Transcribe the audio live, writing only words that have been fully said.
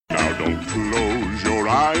Don't close your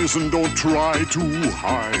eyes and don't try to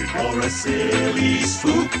hide. Or a silly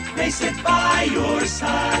spook may sit by your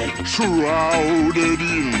side. Shrouded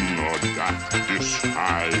in a dark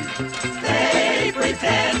disguise. They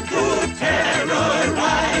pretend to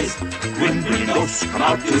terrorize. When ghosts come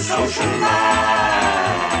out to socialize.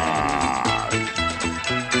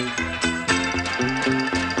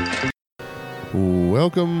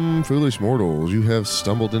 Welcome, foolish mortals. You have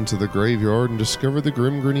stumbled into the graveyard and discovered the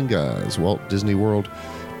Grim Grinning Guys, Walt Disney World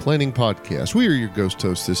Planning Podcast. We are your ghost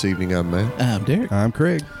hosts this evening. I'm Matt. I'm Derek. I'm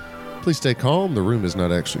Craig. Please stay calm. The room is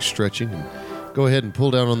not actually stretching. And go ahead and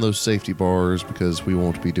pull down on those safety bars because we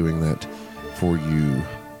won't be doing that for you.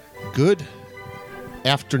 Good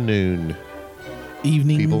afternoon,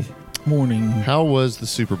 Evening, people. Morning. How was the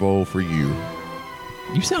Super Bowl for you?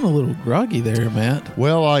 You sound a little groggy there, Matt.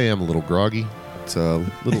 Well, I am a little groggy. It's a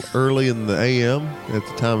little early in the AM at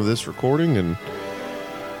the time of this recording, and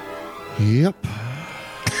yep.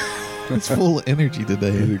 It's full of energy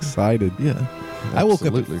today. He's excited. Yeah. I woke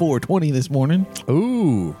up at Absolutely. 4:20 this morning.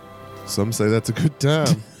 Ooh, some say that's a good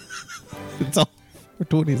time. It's all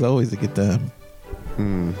 4:20 is always a good time.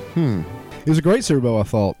 It was a great Super Bowl, I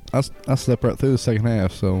thought. I slept right through the second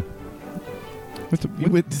half, so. You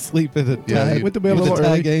went to sleep at a tie, Yeah, you- Went to bed a with little a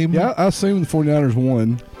tie early. game. Yeah, I assumed the 49ers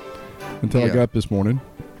won until I Yeah. got up this morning.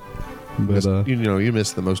 But you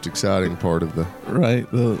missed the most exciting part of the. Right.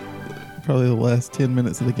 Probably the last 10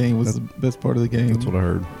 minutes of the game was the best part of the game. that's what I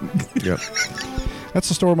heard. Yep. That's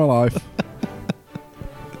the story of my life.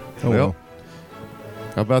 Well,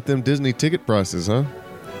 how about them Disney ticket prices, huh?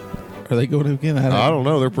 Are they going to again? I don't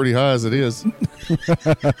know. They're pretty high as it is.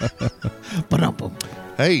 Ba-dum-bum.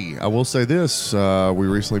 Hey, I will say this. We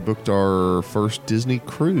recently booked our first Disney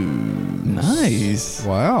cruise. Nice.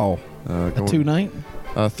 Wow. A 2-night?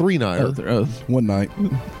 3-nighter. One night.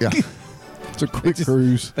 Yeah. It's a quick Just-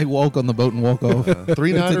 cruise. They walk on the boat and walk off. It's a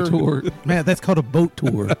 3-nighter tour. Man, that's called a boat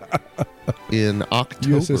tour. in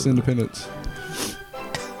October. USS Independence.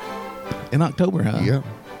 In October, huh? Yeah.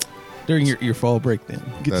 During your fall break then.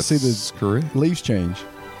 Get to see That's the correct. leaves change.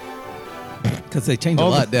 Because they change a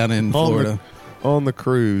On the- lot down in Florida. On the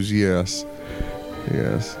cruise, yes.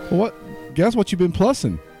 Yes. Well, guess what you've been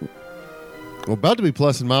plussing? Well, about to be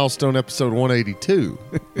plussing milestone episode 182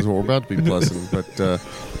 is what we're about to be plussing. But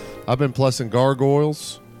I've been plussing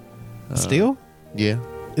Gargoyles. Still? Yeah.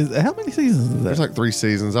 How many seasons is that? There's like 3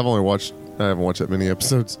 seasons. I haven't watched that many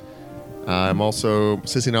episodes. I'm also,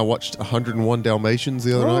 Sissy and I watched 101 Dalmatians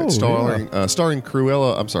the other Oh, night, starring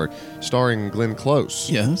starring Glenn Close.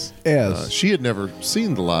 Yes. As She had never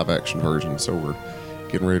seen the live action version, so we're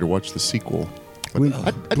getting ready to watch the sequel. But Glenn,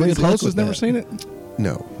 I Glenn did- Close with has never that. seen it?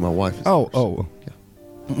 No, my wife is. Oh.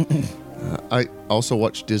 I also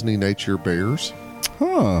watched Disney Nature Bears.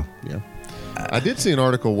 Huh. Yeah. I did see an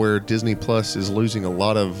article where Disney Plus is losing a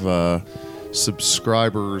lot of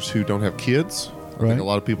subscribers who don't have kids. I think Right. a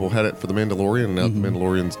lot of people had it for The Mandalorian, and now The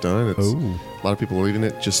Mandalorian's done. It's Oh. a lot of people are leaving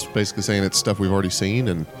it, just basically saying it's stuff we've already seen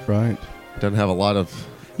and Right. doesn't have a lot of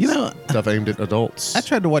stuff aimed at adults. I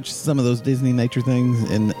tried to watch some of those Disney nature things,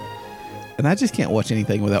 and I just can't watch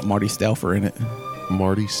anything without Marty Stauffer in it.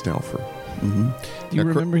 Marty Stauffer. Do you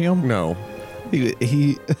remember him? No.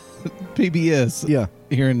 He PBS Yeah.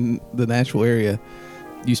 here in the Nashville area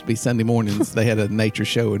used to be Sunday mornings. They had a nature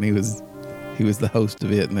show, and he was the host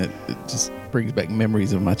of it, and it just brings back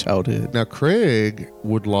memories of my childhood. Now, Craig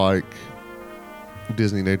would like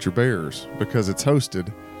Disney Nature Bears because it's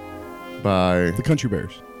hosted by The Country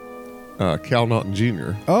Bears. Cal Naughton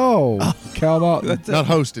Jr. Oh, Cal Naughton. Not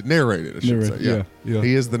hosted, narrated, I should Narrated, say. yeah.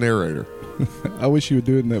 He is the narrator. I wish you would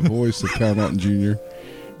do it in that voice of Cal Naughton Jr.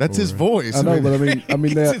 That's his voice. I know, but I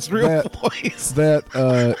mean that It's real that voice.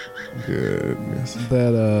 Goodness.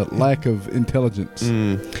 that lack of intelligence.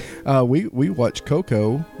 We watched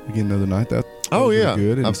Coco again the other night. That Oh, was really yeah.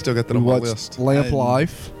 good. And I've still got that we on my watched list. Lamp And-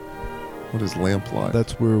 Life. What is Lamplight?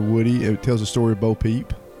 That's where Woody. It tells the story of Bo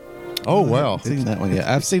Peep. Oh, wow. I've seen that one.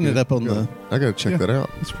 Yeah, I've seen it up on the. I got to check Yeah. that out.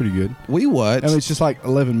 It's pretty good. We watched. I mean, it's just like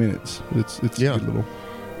 11 minutes. It's Yeah. a good little.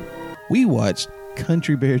 We watched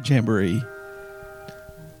Country Bear Jamboree.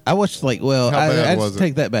 I watched How bad I was just it?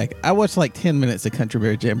 take that back. I watched like 10 minutes of Country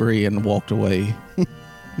Bear Jamboree and walked away.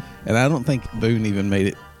 And I don't think Boone even made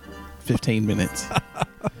it 15 minutes.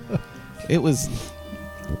 It was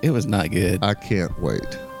not good. I can't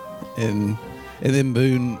wait. And then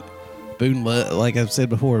Boone, like I've said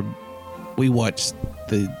before, we watched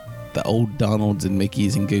the old Donalds and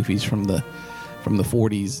Mickeys and Goofies from the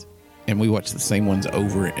 40s, and we watched the same ones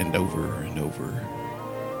over and over and over.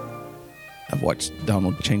 I've watched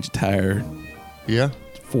Donald change a tire Yeah.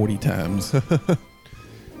 40 times.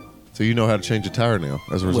 So you know how to change a tire now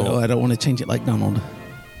as a result. Well, I don't want to change it like Donald.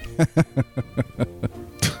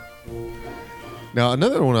 Now,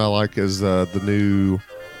 another one I like is the new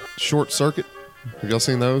Short Circuit. Have y'all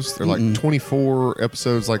seen those? They're like 24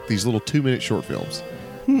 episodes, like these little 2-minute short films.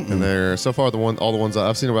 And they're so far all the ones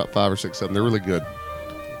I've seen about 5 or 6 of them. They're really good.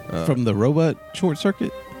 From the robot Short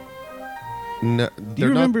Circuit? No, Do you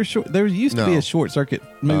remember there used to be No. a Short Circuit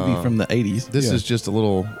movie from the 80s? This Yeah. is just a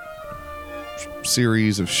little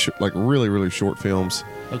series of like really, really short films.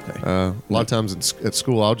 Okay. A lot of times at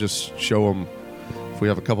school, I'll just show them if we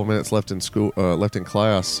have a couple minutes left in school, left in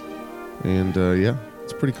class, and yeah,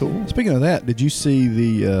 it's pretty cool. Speaking of that, did you see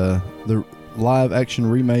the live action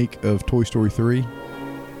remake of Toy Story 3?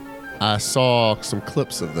 I saw some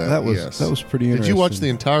clips of that. That was yes. that was pretty Did interesting. you watch the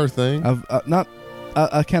entire thing?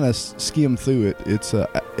 I kind of skimmed through it. It's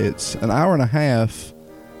an hour and a half.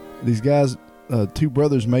 These guys, 2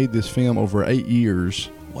 brothers, made this film over 8 years,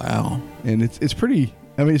 Wow. and it's pretty.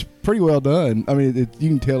 I mean, it's pretty well done. I mean, you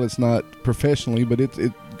can tell it's not professionally, but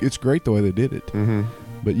it's great the way they did it. Mm-hmm.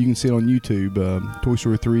 But you can see it on YouTube. Toy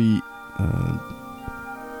Story 3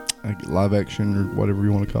 live action or whatever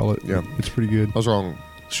you want to call it. Yeah. It's pretty good. I was wrong.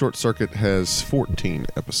 Short Circuit has 14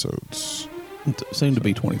 episodes. Soon to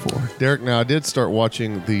be 24. Derek, now I did start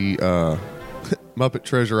watching the Muppet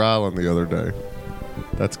Treasure Island the other day.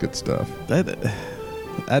 That's good stuff.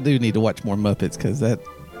 I do need to watch more Muppets because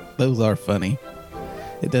those are funny.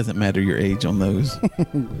 It doesn't matter your age on those.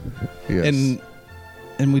 Yes.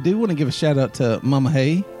 And we do want to give a shout out to Mama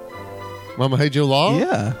Hay. Mama Hey Joe Law?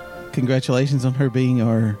 Yeah. Congratulations on her being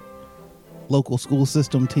our local school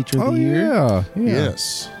system teacher of the year. yeah.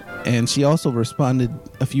 Yes. And she also responded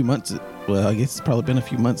a few months, well, I guess it's probably been a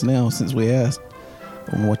few months now since we asked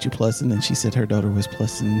on what you plussing, and she said her daughter was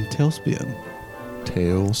plussing Tailspin.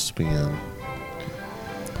 Tailspin.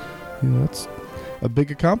 Yeah, that's a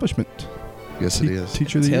big accomplishment. Yes, it is.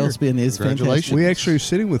 Teacher of the year. Tailspin is Congratulations. fantastic. We actually are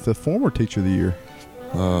sitting with the former teacher of the year.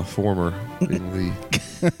 Former being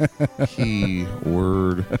the key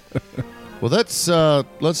word. Well, let's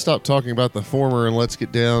stop talking about the former and let's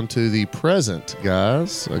get down to the present,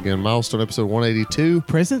 guys. Again, milestone episode 182.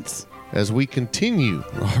 Presents? As we continue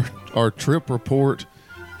our trip report,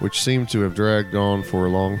 which seemed to have dragged on for a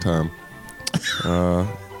long time.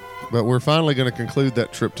 But we're finally going to conclude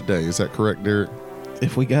that trip today. Is that correct, Derek?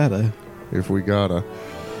 If we gotta. If we gotta.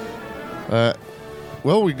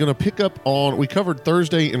 Well, we're going to pick up on... We covered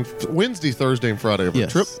Wednesday, Thursday, and Friday of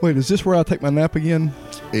Yes. our trip. Wait, is this where I take my nap again?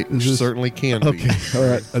 It Is this- certainly can be. Okay. All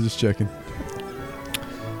right. I'm just checking.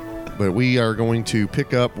 But we are going to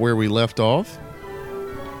pick up where we left off.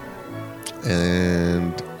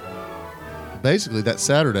 And basically, that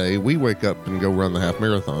Saturday, we wake up and go run the half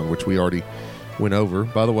marathon, which we already went over.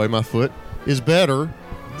 By the way, my foot is better.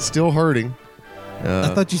 Still hurting. I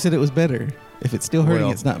thought you said it was better. If it's still hurting,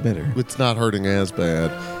 well, it's not better. It's not hurting as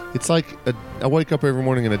bad. It's like I wake up every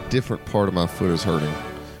morning and a different part of my foot is hurting,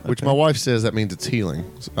 which Okay. my wife says that means it's healing.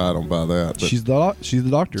 So I don't buy that. But She's the doctor.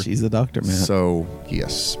 She's the doctor, man. so,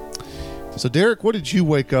 yes. So, Derek, what did you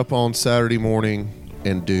wake up on Saturday morning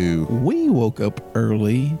and do? We woke up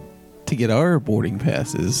early to get our boarding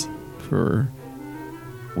passes for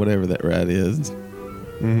whatever that ride is.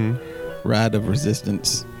 Mm-hmm. Ride of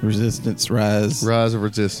Resistance. Resistance Rise. Rise of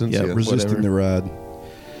Resistance. Yeah, yes. Resisting whatever. the ride.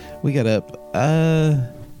 We got up.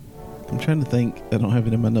 I'm trying to think. I don't have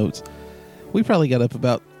it in my notes. We probably got up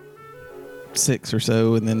about 6 or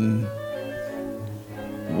so, and then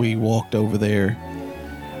we walked over there.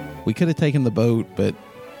 We could have taken the boat, but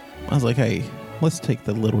I was like, hey, let's take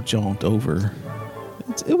the little jaunt over.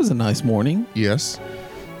 It was a nice morning, Yes.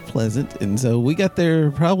 pleasant, and so we got there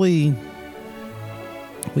about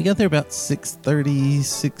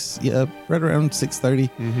 6:30, right around 6:30.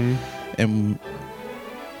 Mm-hmm. And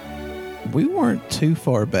we weren't too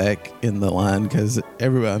far back in the line because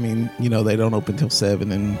everybody, I mean, they don't open till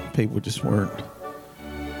 7 and people just weren't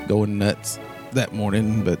going nuts that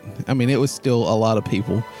morning. But I mean, it was still a lot of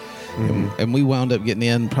people. And we wound up getting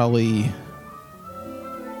in probably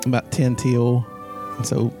about 10 till. And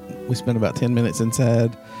so we spent about 10 minutes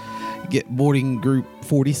inside, get boarding group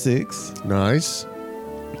 46. Nice.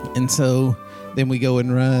 And so then we go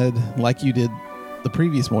and ride, like you did the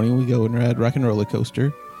previous morning, we go and ride Rock and Roller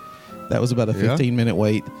Coaster. That was about a Yeah. 15-minute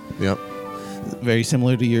wait, Yep. very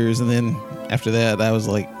similar to yours. And then after that, I was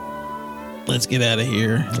like, let's get out of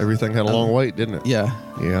here. Everything had a long wait, didn't it? Yeah.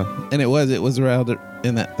 Yeah. And it was around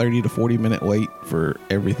in that 30 to 40-minute wait for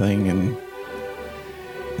everything.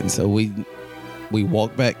 And so we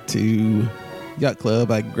walked back to Yacht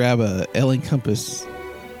Club. I grab a Ellen Compass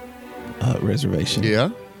reservation. Yeah.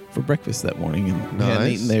 For breakfast that morning, and we hadn't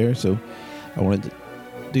Nice. eaten there, so I wanted to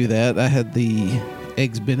do that. I had the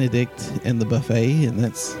eggs Benedict in the buffet, and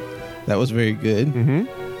that was very good.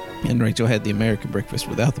 Mm-hmm. And Rachel had the American breakfast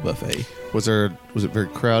without the buffet. Was it very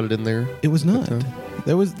crowded in there? It was not. Okay.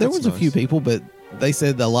 There was That's a few nice. people, but they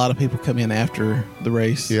said a lot of people come in after the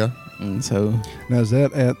race. Yeah. And so Now, is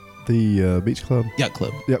that at the beach club? Yacht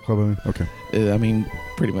Club. Yacht club. I mean. Okay. I mean,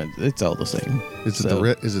 pretty much it's all the same. Is it So-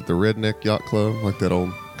 is it the Redneck Yacht Club, like that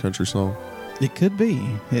old country song? It could be.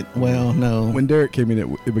 Well, no. When Derek came in,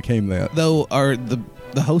 it became that. Though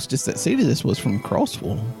the hostess that seated us was from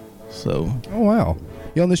Crossville, so Oh wow!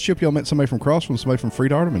 Yeah, on this trip, y'all met somebody from Crossville and somebody from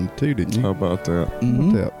Freight Arterman too, didn't you? How about that? How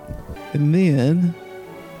mhm. about that? And then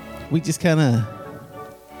we just kind of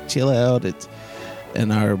chill out.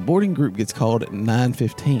 And our boarding group gets called at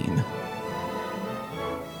 9:15.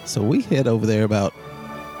 So we head over there about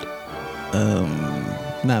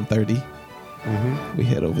 9:30. Mm-hmm. We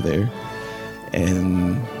head over there,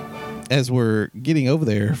 and as we're getting over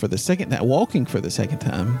there for the second time, walking for the second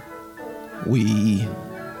time, we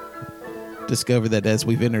discover that as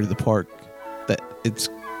we've entered the park, that it's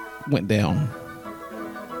went down.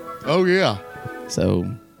 Oh yeah. So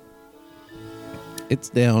it's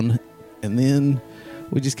down, and then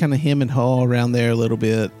we just kind of hem and haw around there a little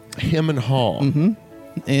bit, Hem and Haw.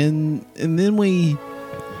 and then we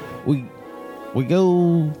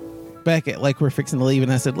go back at like we're fixing to leave,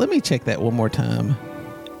 and I said, "Let me check that one more time,"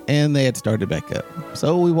 and they had started back up.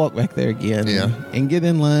 So we walk back there again, Yeah. and get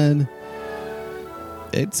in line.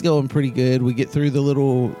 It's going pretty good. We get through the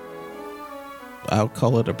little, I'll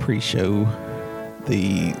call it a pre-show,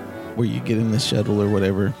 where you get in the shuttle or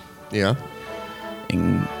whatever. Yeah.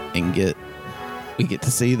 and we get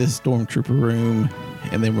to see the stormtrooper room,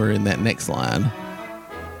 and then we're in that next line,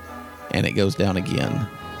 and it goes down again.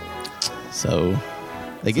 So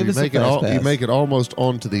they give us a fast pass. You make it almost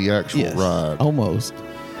onto the actual Yes, ride. almost,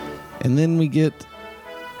 and then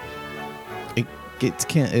it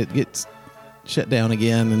gets shut down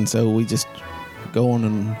again, and so we just go on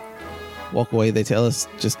and walk away. They tell us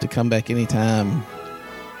just to come back anytime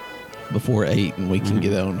before 8, and we can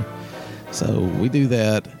get on. So we do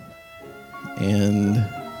that, and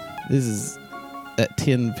this is at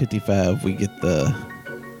 10:55. We get the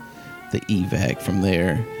evac from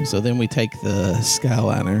there. So then we take the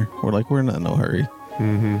Skyliner. We're like, we're not in no hurry.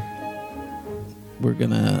 Mm-hmm. We're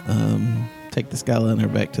gonna take the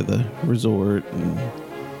Skyliner back to the resort, and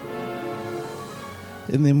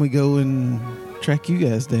then we go and track you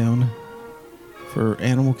guys down for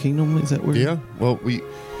Animal Kingdom. Is that where? Yeah. Well,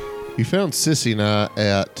 you found Sissy and I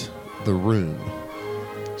at the room,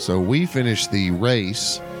 so we finished the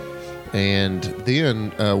race, and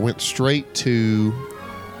then went straight to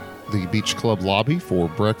the beach club lobby for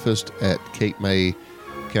breakfast at Cape May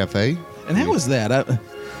Cafe. And how was that?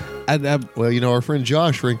 I Well, our friend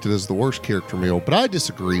Josh ranked it as the worst character meal, but I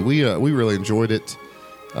disagree. We really enjoyed it.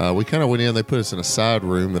 We kind of went in. They put us in a side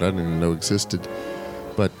room that I didn't even know existed,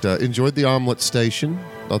 but enjoyed the omelet station.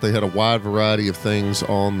 Thought they had a wide variety of things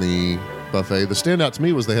on the buffet. The standout to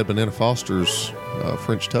me was they had Banana Foster's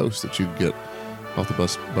French toast that you could get off the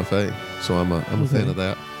buffet. So I'm a fan of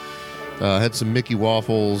that. Had some Mickey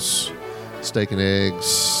waffles, steak and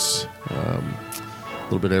eggs, a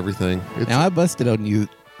little bit of everything. now I busted on you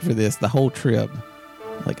for this the whole trip.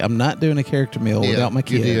 Like, I'm not doing a character meal without my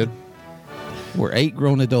kid. You did. We're 8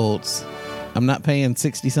 grown adults. I'm not paying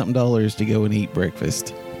 $60-something to go and eat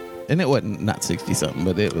breakfast. And it wasn't not 60-something,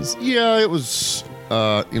 but it was. Yeah, it was.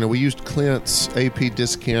 We used Clint's AP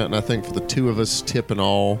discount, and I think for the two of us, tip and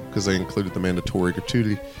all, because they included the mandatory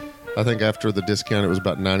gratuity, I think after the discount, it was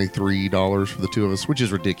about $93 for the two of us, which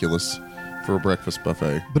is ridiculous for a breakfast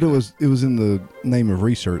buffet. But it was in the name of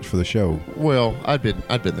research for the show. Well, I'd been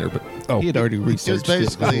there, but Oh, He had already it was researched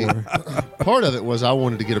basically it before. part of it was I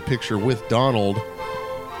wanted to get a picture with Donald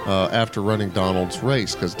after running Donald's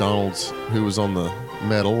race, because Donald's who was on the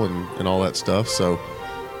medal and all that stuff. So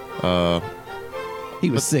He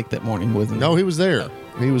was sick that morning, wasn't he? no, he was there.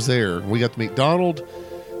 He was there. We got to meet Donald,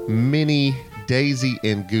 Minnie, Daisy,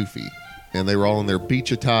 and Goofy, and they were all in their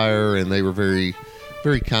beach attire, and they were very,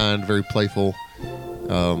 very kind, very playful.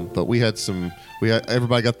 But we had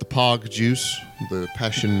everybody got the Pog juice, the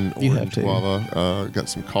passion You have orange to. guava. Got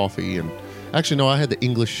some coffee, and actually no, I had the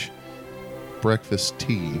English breakfast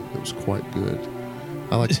tea. It was quite good.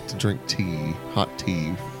 I like to drink tea, hot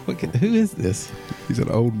tea. Who is this? he's an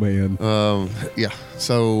old man. Yeah.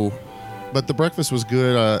 So, but the breakfast was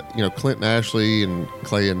good. Clint and Ashley and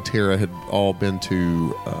Clay and Tara had all been to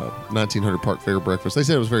 1900 Park Fair breakfast. They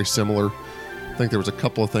said it was very similar. I think there was a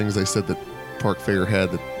couple of things they said that Park Fair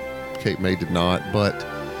had that Cape May did not, but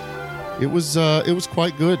it was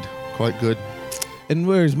quite good. Quite good. And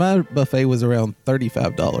whereas my buffet was around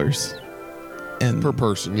 $35, and Per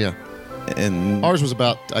person, yeah. and Ours was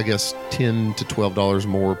about, I guess, $10 to $12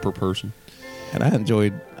 more per person. and I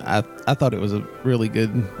enjoyed. I thought it was a really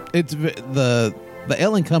good. It's the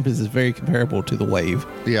Ellen Compass is very comparable to the Wave.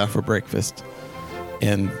 Yeah. For breakfast,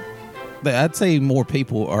 and I'd say more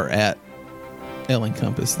people are at Ellen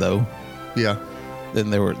Compass though Yeah. than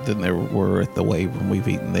there were at the Wave when we've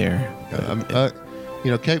eaten there.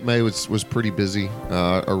 Cape May was pretty busy.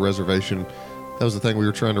 Our reservation, that was the thing we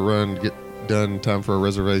were trying to run, get done in time for our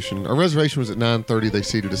reservation. Our reservation was at 9:30. They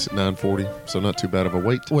seated us at 9:40, so not too bad of a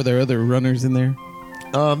wait. Were there other runners in there?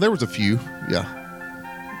 There was a few, yeah.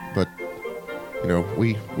 But,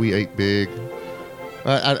 we ate big.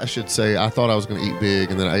 I should say, I thought I was going to eat big,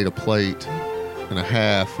 and then I ate a plate and a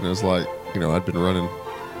half, and it was like, I'd been running.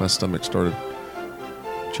 My stomach started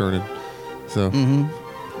churning. So,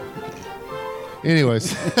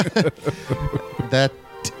 anyways, that...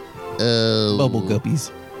 Bubble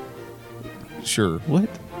guppies. Sure. What?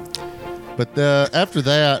 But after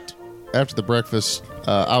the breakfast,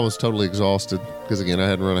 I was totally exhausted because, again, I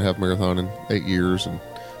hadn't run a half marathon in 8 years, and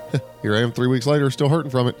here I am 3 weeks later still hurting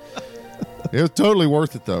from it. It was totally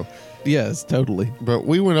worth it, though. Yes, totally. But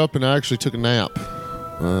we went up and I actually took a nap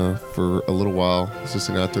for a little while. Sissy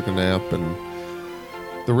and I took a nap, and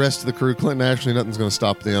the rest of the crew, Clinton, actually, nothing's going to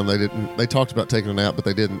stop them. They talked about taking a nap, but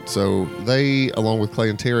they didn't. So they, along with Clay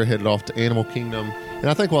and Tara, headed off to Animal Kingdom. And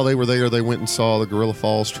I think while they were there, they went and saw the Gorilla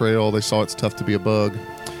Falls Trail. They saw It's Tough to Be a Bug.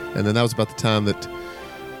 And then that was about the time that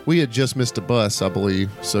we had just missed a bus, I believe.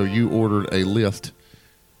 So you ordered a lift.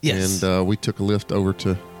 Yes. And we took a lift over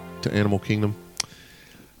to Animal Kingdom.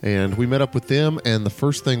 And we met up with them, and the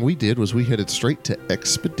first thing we did was we headed straight to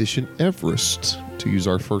Expedition Everest to use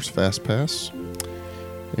our first Fast Pass.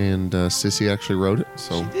 And Sissy actually rode it.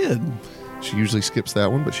 So She did. she usually skips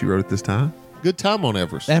that one, but she rode it this time. Good time on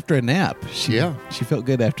Everest. After a nap. She felt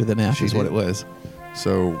good after the nap, She is what did. it was.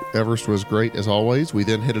 So Everest was great as always. We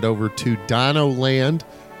then headed over to Dino Land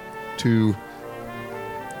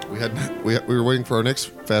we were waiting for our next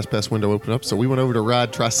Fast Pass window to open up, so we went over to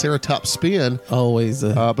ride Triceratops Spin. Always.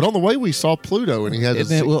 But on the way, we saw Pluto, and he had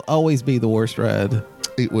And it will always be the worst ride.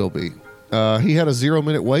 It will be. He had a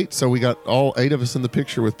 0-minute wait, so we got all 8 of us in the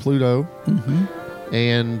picture with Pluto. Mm-hmm.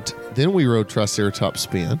 And then we rode Triceratops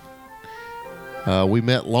Spin. We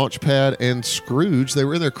met Launchpad and Scrooge. They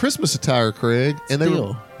were in their Christmas attire, Craig, and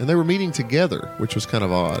they were meeting together, which was kind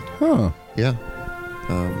of odd. Huh. Yeah.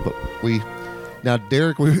 But now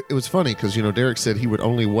Derek, it was funny because Derek said he would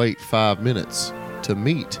only wait 5 minutes to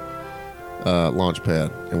meet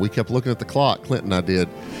Launchpad, and we kept looking at the clock. Clinton and I did.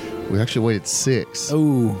 We actually waited 6.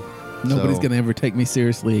 Oh, nobody's So- going to ever take me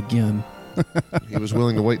seriously again. He was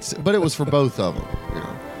willing to wait, but it was for both of them,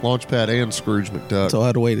 Launchpad and Scrooge McDuck. So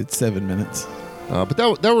I'd waited 7 minutes. But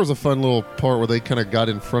that was a fun little part where they kind of got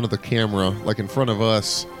in front of the camera, like in front of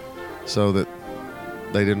us, so that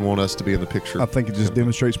they didn't want us to be in the picture. I think it just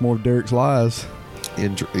demonstrates more of Derek's lies.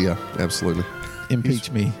 Yeah, absolutely.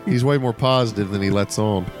 Impeach me. He's way more positive than he lets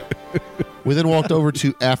on. We then walked over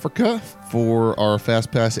to Africa for our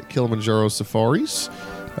Fast Pass at Kilimanjaro Safaris.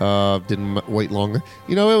 Didn't wait long.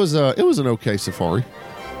 It was an okay safari.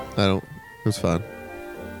 It was fine.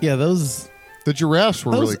 Yeah, those The giraffes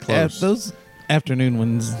were really close. those afternoon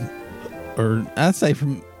ones, or I'd say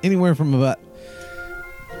from anywhere from about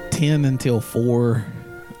 10 until 4,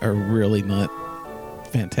 are really not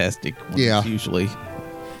fantastic ones. Yeah. Usually.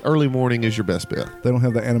 Early morning is your best bet. They don't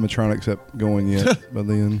have the animatronics up going yet, but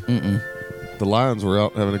then The lions were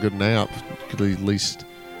out having a good nap. You could at least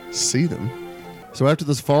see them. So after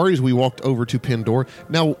the safaris, we walked over to Pandora.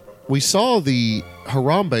 Now, we saw the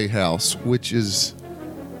Harambe House, which is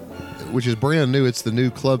brand new. It's the new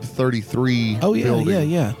Club 33 Oh yeah, building.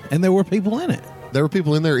 yeah. And there were people in it. There were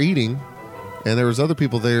people in there eating, and there was other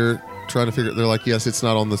people there trying to figure. They're like, yes, it's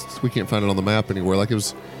not on this. We can't find it on the map anywhere. Like it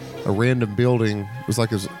was a random building. It was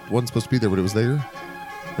like it wasn't supposed to be there, but it was there.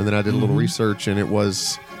 And then I did a little research, and it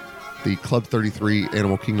was the Club 33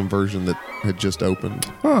 Animal Kingdom version that had just opened.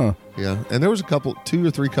 huh? Yeah, and there was 2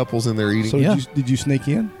 or 3 couples in there eating. So Yeah. did you sneak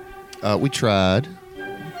in? We tried,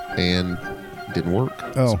 and it didn't work.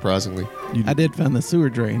 Oh. Surprisingly, I did find the sewer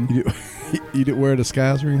drain. You didn't wear a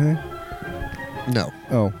disguise or anything? no,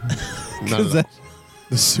 Oh, not at all.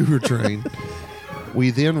 The sewer drain. We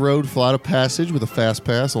then rode Flight of Passage with a Fast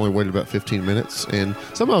Pass. Only waited about 15 minutes. And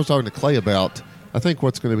something I was talking to Clay about, I think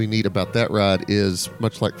what's going to be neat about that ride is,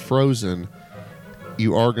 much like Frozen,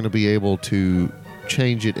 you are going to be able to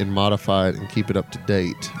change it and modify it and keep it up to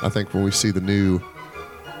date. I think when we see the new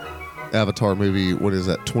Avatar movie. What is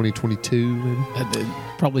that? 2022 maybe. I did.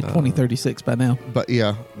 Probably 2036 by now. But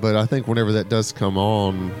I think whenever that does come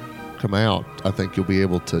out, I think you'll be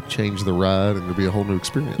able to change the ride and it'll be a whole new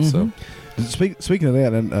experience. So. Speaking of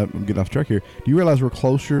that, and I'm getting off track here. Do you realize we're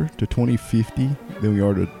closer to 2050 than we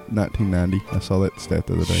are to 1990? I saw that stat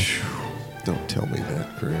the other day. Don't tell me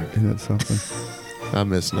that, Craig. Isn't that something? I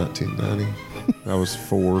miss 1990. I was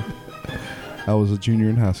 4. I was a junior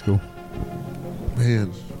in high school.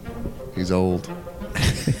 Man, he's old.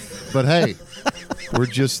 But hey, we're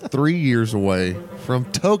just 3 years away from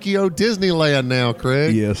Tokyo Disneyland now,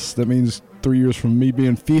 Craig. Yes, that means 3 years from me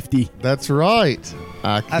being 50. That's right.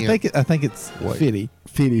 I think it's Wait. 50.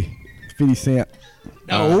 50 cent.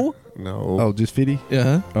 No. No. Oh, just 50?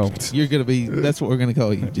 Yeah. Oh, You're gonna be. That's what we're gonna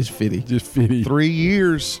call you. Just 50. just 50. 3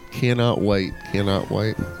 years. Cannot wait.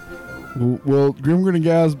 Will Grim Grinning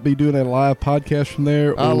Guys be doing a live podcast from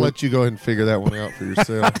there? I'll or- let you go ahead and figure that one out for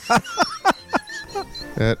yourself.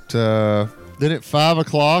 Then at 5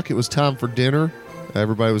 o'clock, it was time for dinner.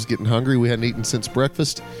 Everybody was getting hungry. We hadn't eaten since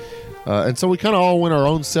breakfast. And so we kind of all went our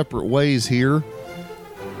own separate ways here.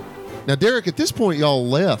 Now, Derek, at this point, y'all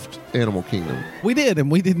left Animal Kingdom. We did, and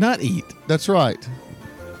we did not eat. That's right.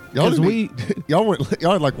 Y'all 'Cause didn't eat- y'all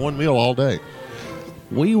had like one meal all day.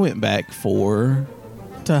 We went back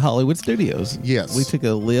to Hollywood Studios. Yes. We took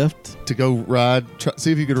a lift To go ride,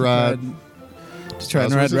 see if you could ride. to try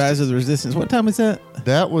and ride Rise of the Resistance. What time is that?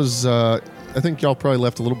 That was, I think y'all probably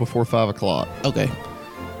left a little before 5 o'clock. Okay.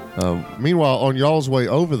 Meanwhile, on y'all's way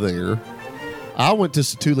over there, I went to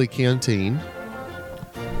Satuli Canteen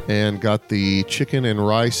and got the chicken and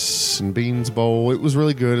rice and beans bowl. It was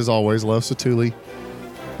really good, as always. Love Satuli.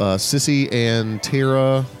 Sissy and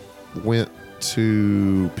Tara went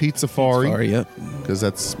to Pizza Fari. Sorry, yep. Because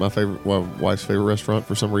that's my wife's favorite restaurant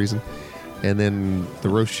for some reason. And then the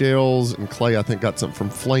Rochelles and Clay, I think, got something from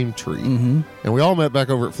Flame Tree. Mm-hmm. And we all met back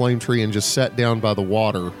over at Flame Tree and just sat down by the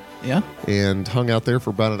water Yeah. and hung out there for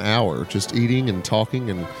about an hour, just eating and talking.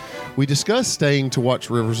 And we discussed staying to watch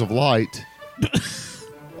Rivers of Light.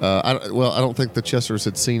 I don't think the Chesters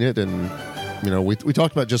had seen it. And, we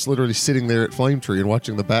talked about just literally sitting there at Flame Tree and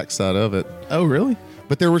watching the backside of it. Oh, really?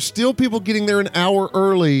 But there were still people getting there an hour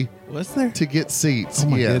early Was there? to get seats. Oh,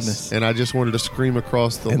 my yes. goodness. And I just wanted to scream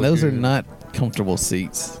across the And those are lagoon. not comfortable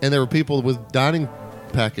seats. And there were people with dining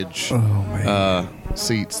package Oh, man.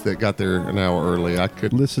 seats that got there an hour early. I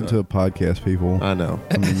could Listen to a podcast, people. I know.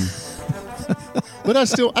 But I'd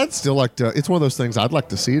still like to. It's one of those things I'd like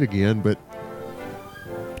to see it again, but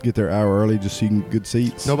Get there an hour early just so you can get good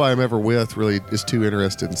seats. nobody I'm ever with really is too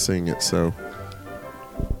interested in seeing it. So,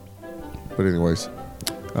 but anyways,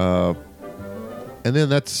 and then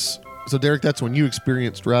Derek, that's when you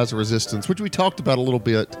experienced Rise of Resistance, which we talked about a little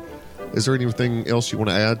bit. Is there anything else you want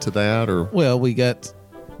to add to that, or Well, we got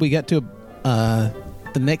to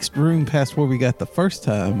the next room past where we got the first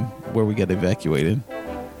time, where we got evacuated.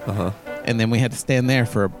 And then we had to stand there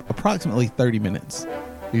for approximately 30 minutes.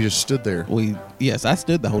 you just stood there? Yes, I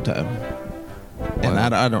stood the whole time. And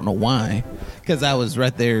I don't know why. Because I was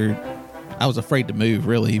right there. I was afraid to move,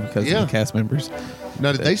 really, because Yeah. of the cast members.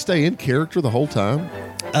 Now, did they stay in character the whole time?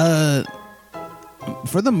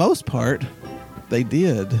 For the most part, they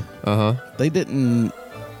did. They didn't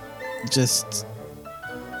just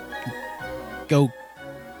go.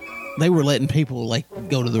 They were letting people like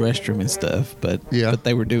go to the restroom and stuff, but Yeah. but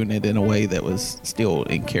they were doing it in a way that was still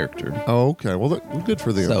in character. Oh, okay. Well, good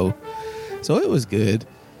for them. So it was good,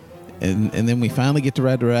 and then we finally get to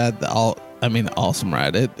ride the ride. Awesome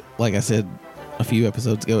ride. It, like I said a few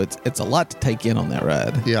episodes ago, it's a lot to take in on that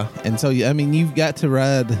ride. Yeah. And so you've got to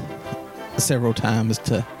ride several times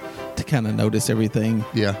to kind of notice everything,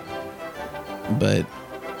 Yeah. but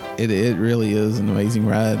it really is an amazing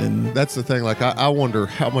ride. And That's the thing. Like, I wonder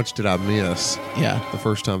how much did I miss yeah, the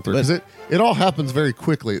first time through? But- Because it all happens very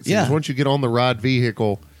quickly. It seems. Yeah. Once you get on the ride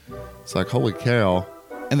vehicle, it's like, holy cow,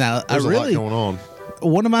 and I there's really a lot going on.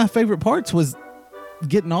 one of my favorite parts was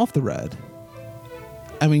getting off the ride.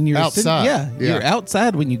 I mean, you're Outside. you're Yeah.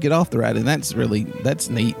 outside when you get off the ride, and that's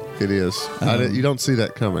neat. It is. You don't see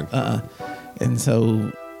that coming. And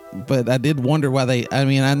so, but I did wonder why I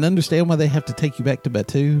understand why they have to take you back to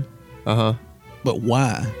Batuu, but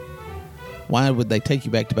why? Why would they take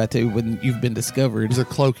you back to Batuu when you've been discovered? It's a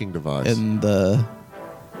cloaking device. And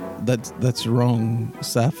that's the wrong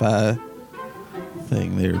sci-fi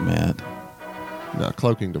thing there, Matt. No,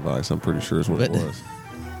 cloaking device, I'm pretty sure is what it But- was.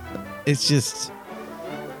 It's just,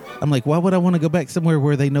 I'm like, why would I want to go back somewhere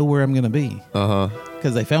where they know where I'm going to be?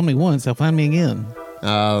 Because they found me once, they'll find me again.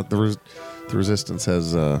 The Resistance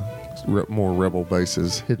has more rebel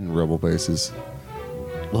bases, hidden rebel bases.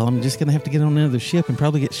 well, I'm just gonna have to get on another ship and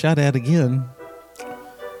probably get shot at again,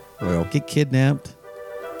 Well, get kidnapped.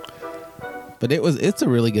 But it's a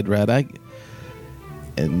really good ride.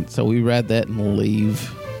 And so we ride that and we'll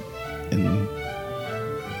leave, and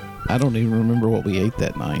I don't even remember what we ate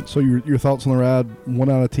that night. So your thoughts on the ride? 1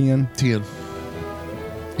 out of 10. 10.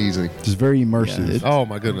 Easy. Just very immersive. Yeah, Oh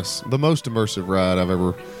my goodness, the most immersive ride I've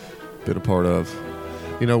ever been a part of.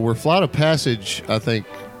 You know, where Flight of Passage, I think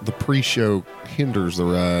the pre-show hinders the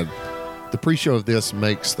ride. The pre-show of this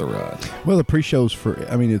makes the ride. Well, the pre-shows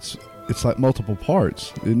it's like multiple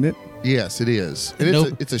parts, isn't it? Yes, it is. And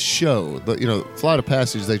Nope. it's a show. But, you know, Flight of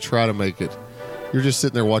Passage, they try to make it. You're just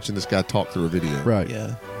sitting there watching this guy talk through a video. Right.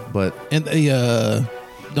 Yeah, But and they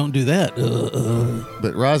don't do that.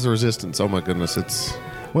 Rise of the Resistance, oh my goodness, it's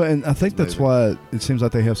Well, and I think that's amazing. why it seems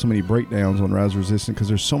like they have so many breakdowns on Rise of Resistance, because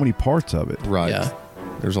there's so many parts of it. right. Yeah.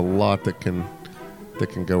 There's a lot that can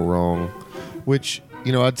go wrong. Which,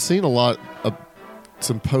 you know, I'd seen a lot of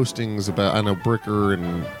some postings about, I know Bricker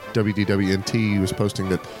and WDWNT was posting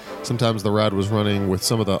that sometimes the ride was running with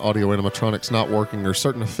some of the audio animatronics not working or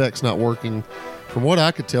certain effects not working. From what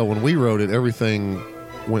I could tell when we rode it, everything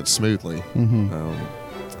went smoothly.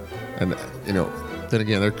 And, you know, then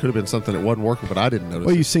again, there could have been something that wasn't working, but I didn't notice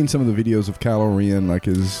Well, it. you've seen some of the videos of Kylo Ren, like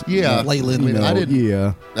his Yeah. Leyland, I mean, I didn't,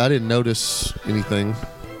 yeah. I didn't notice anything.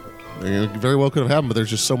 I mean, it very well could have happened, but there's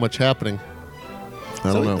just so much happening.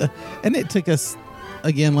 I don't know. And it took us,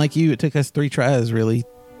 again, like you, it took us 3 tries, really.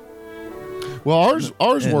 Well,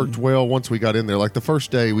 ours And- worked well once we got in there. Like the first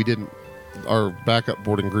day, our backup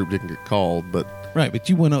boarding group didn't get called, but Right, but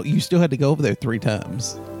you still had to go over there 3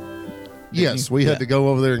 times. yes, you? we Yeah. had to go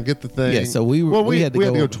over there and get the thing. Yeah, so we had to we had go to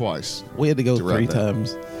go over- twice. We had to go To ride 3 that.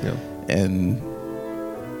 times, Yeah. and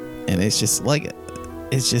it's just like,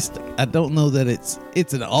 I don't know that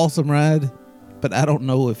it's an awesome ride, but I don't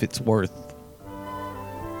know if it's worth,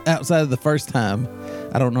 outside of the first time,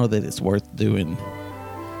 I don't know that it's worth doing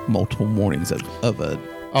multiple mornings of a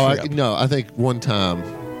trip. No, I think one time,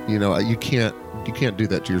 you know, you can't do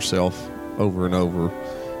that to yourself over and over.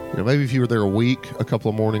 You know, maybe if you were there a week, a couple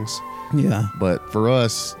of mornings. Yeah. But for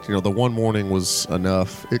us, you know, the one morning was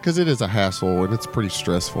enough because it is a hassle and it's pretty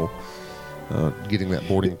stressful getting that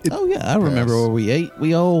boarding. Oh yeah, I remember Yes. where we ate.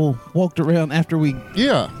 We all walked around after we.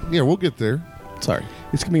 Yeah, we'll get there. Sorry.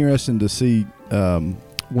 It's gonna be interesting to see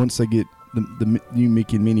once they get the new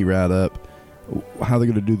Mickey and Minnie ride up, how they're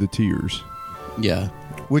gonna do the tiers. Yeah.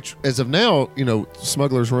 Which, as of now, you know,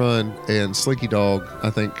 Smuggler's Run and Slinky Dog, I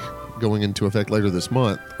think, going into effect later this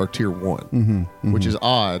month, are Tier 1, which is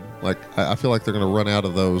odd. Like, I feel like they're going to run out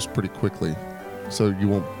of those pretty quickly. So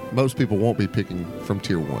most people won't be picking from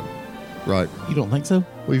Tier 1, right? You don't think so?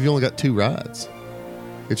 Well, you've only got 2 rides.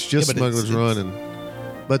 It's just Yeah, but Smuggler's it's- Run,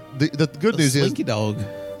 but the good news is, Slinky Dog.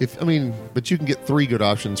 but you can get 3 good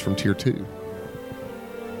options from Tier 2.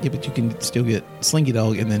 Yeah, but you can still get Slinky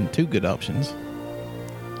Dog and then 2 good options.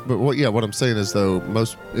 But what I'm saying is, though,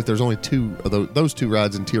 if there's only 2 of those 2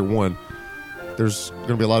 rides in Tier 1, there's going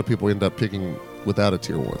to be a lot of people end up picking without a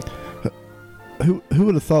Tier 1. Who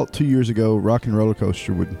would have thought 2 years ago Rock and Roller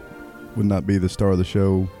Coaster would not be the star of the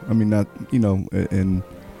show? I mean, not, you know, and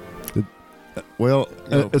Well,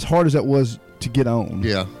 you know, as hard as that was to get on.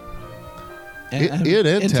 yeah, And It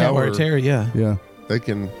and Tower. of Terror, yeah. Yeah. they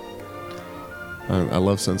can. I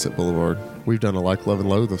love Sunset Boulevard. We've done a Like, Love, and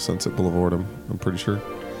Loathe of Sunset Boulevard. I'm pretty sure.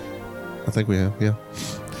 I think we have. Yeah.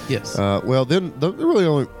 Yes. Well, then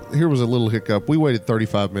here was a little hiccup. We waited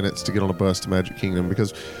 35 minutes to get on a bus to Magic Kingdom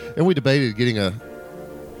and we debated getting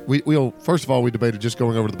first of all, we debated just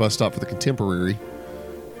going over to the bus stop for the Contemporary.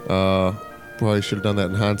 Probably should have done that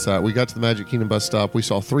in hindsight. We got to the Magic Kingdom bus stop. We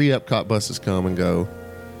saw 3 Epcot buses come and go,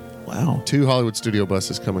 wow. 2 Hollywood Studio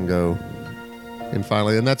buses come and go, and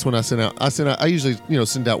finally, and that's when I usually, you know,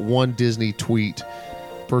 send out 1 Disney tweet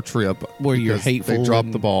per trip. Where you're because hateful They dropped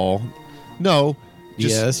and- the ball. No.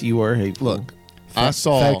 Just, Yes, you were hateful. Look, I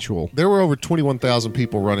saw factual. there were over 21,000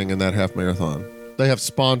 people running in that half marathon. They have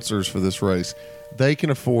sponsors for this race. They can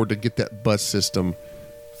afford to get that bus system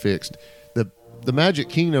fixed. The Magic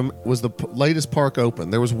Kingdom was the latest park open.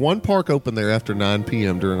 There was 1 park open there after 9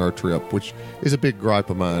 p.m. during our trip, which is a big gripe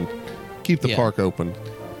of mine. Keep the Yeah. park open.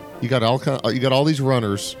 You got all these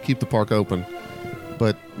runners. Keep the park open.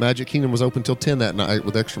 But Magic Kingdom was open till 10 that night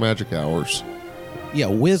with extra magic hours. Yeah,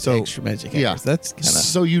 with So, extra magic yeah. hours. That's kind of.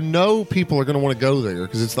 So you know people are going to want to go there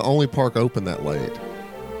because it's the only park open that late.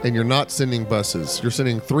 And you're not sending buses. You're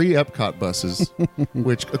sending 3 Epcot buses,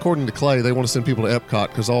 which, according to Clay, they want to send people to Epcot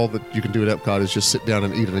because all that you can do at Epcot is just sit down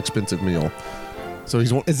and eat an expensive meal. So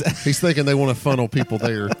he's thinking they want to funnel people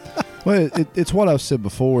there. Well, it's what I've said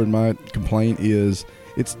before, and my complaint is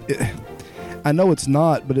I know it's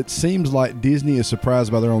not, but it seems like Disney is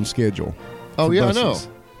surprised by their own schedule. Oh for yeah, buses.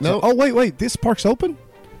 I know. No, Oh wait, this park's open.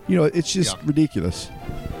 You know, it's just Yeah. ridiculous.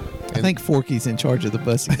 I think Forky's in charge of the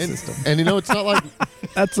busing system. and you know it's not like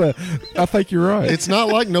I think you're right. it's not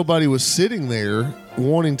like nobody was sitting there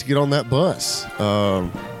wanting to get on that bus.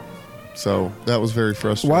 So that was very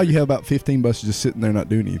frustrating. Why you have about 15 buses just sitting there not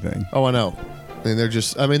doing anything? Oh, I know. And they're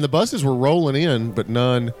just, I mean, the buses were rolling in, but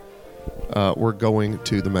none were going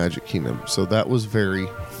to the Magic Kingdom. So that was very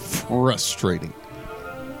frustrating.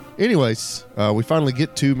 Anyways, we finally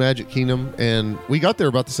get to Magic Kingdom, and we got there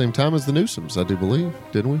about the same time as the Newsoms, I do believe,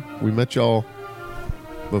 didn't we? We met y'all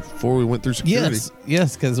before we went through security.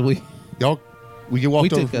 Yes, because we Walked We over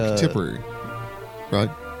took, from Contemporary, right?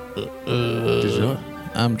 Did you not?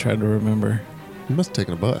 I'm trying to remember. You must have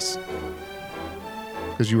taken a bus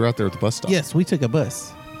because you were out there at the bus stop. Yes, we took a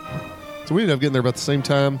bus. So we ended up getting there about the same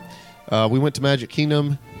time. We went to Magic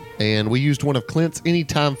Kingdom, and we used one of Clint's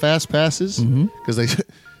Anytime Fast Passes because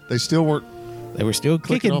they still weren't They were still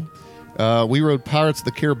clicking kicking. off. We rode Pirates of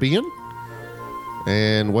the Caribbean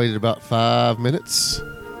and waited about 5 minutes,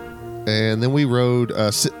 and then we rode.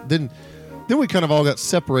 Then we kind of all got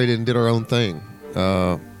separated and did our own thing.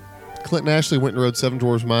 Clint and Ashley went and rode Seven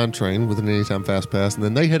Dwarfs Mine Train with an Anytime Fast Pass, and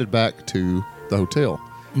then they headed back to the hotel.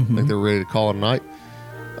 I think they were ready to call it a night.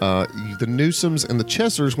 The Newsoms and the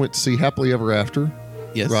Chessers went to see Happily Ever After.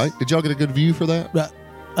 Yes. Right? Did y'all get a good view for that?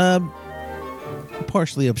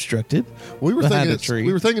 Partially obstructed. We were Behind thinking a tree.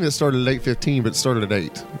 we were thinking it started at 8:15, but it started at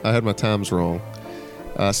 8. I had my times wrong.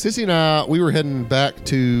 Sissy and I, we were heading back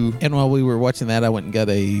to. And while we were watching that, I went and got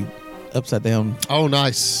a upside down Oh,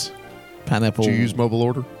 nice! pineapple. Did you use mobile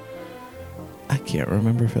order? I can't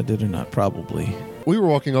remember if I did or not. Probably. We were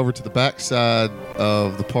walking over to the backside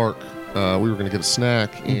of the park. We were going to get a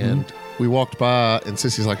snack, and we walked by, and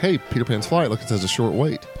Sissy's like, "Hey, Peter Pan's Flight, look, it says a short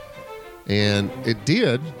wait," and it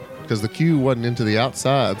did because the queue wasn't into the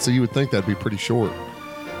outside, so you would think that'd be pretty short.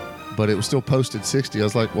 But it was still posted 60. I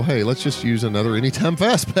was like, well, hey, let's just use another Anytime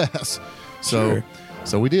Fast Pass. So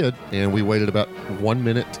we did, and we waited about 1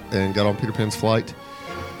 minute and got on Peter Pan's Flight.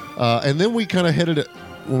 And then we kind of headed it.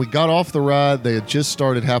 When we got off the ride, they had just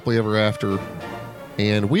started Happily Ever After.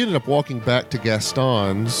 And we ended up walking back to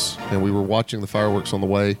Gaston's, and we were watching the fireworks on the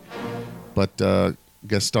way. But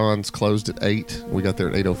Gaston's closed at 8. We got there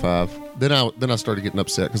at 8:05. Then I started getting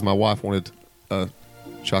upset because my wife wanted a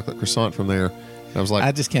chocolate croissant from there. And I was like,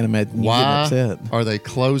 I just can't imagine you why getting upset. are they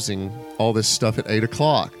closing all this stuff at 8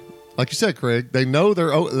 o'clock? Like you said, Craig, they know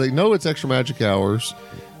they know it's extra magic hours.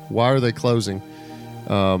 Why are they closing?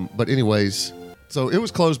 But anyways, so it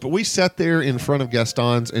was closed, but we sat there in front of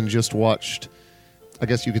Gaston's and just watched, I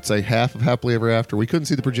guess you could say, half of Happily Ever After. We couldn't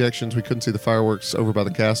see the projections. We couldn't see the fireworks over by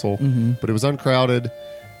the castle, but it was uncrowded.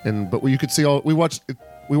 But you could see we watched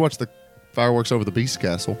the fireworks over the Beast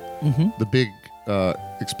Castle, the big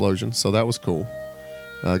explosion. So that was cool.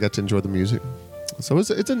 I got to enjoy the music. So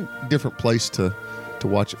it's a different place to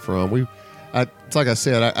watch it from. It's like I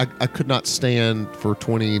said, I could not stand for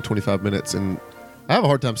 20, 25 minutes, and I have a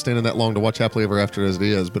hard time standing that long to watch Happily Ever After as it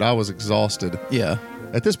is, but I was exhausted. Yeah.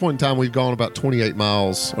 At this point in time, we've gone about 28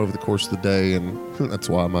 miles over the course of the day, and that's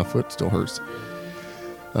why my foot still hurts.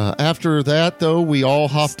 After that, though, we all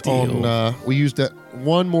hopped on. We used that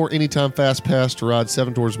one more Anytime Fast Pass to ride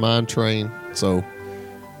Seven Dwarfs Mine Train. So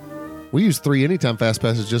we used 3 Anytime Fast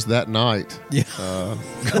Passes just that night. Yeah.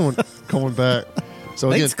 Going back. So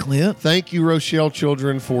Thanks, again, Clint. thank you, Rochelle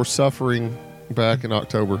children, for suffering back in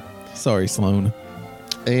October. Sorry, Sloan.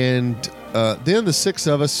 And then the 6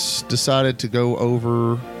 of us decided to go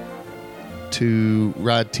over to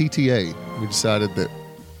ride TTA. We decided that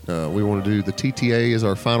we want to do the TTA as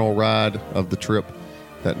our final ride of the trip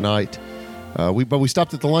that night. But we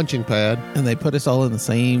stopped at the lunching pad. And they put us all in the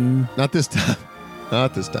same. Not this time.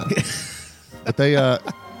 Not this time. But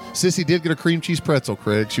Sissy did get a cream cheese pretzel,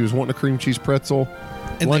 Craig. She was wanting a cream cheese pretzel.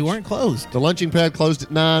 And they weren't closed. The lunching pad closed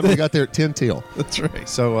at 9. We got there at 10 till. That's right.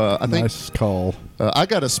 So I think Nice call. I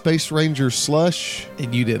got a Space Ranger slush.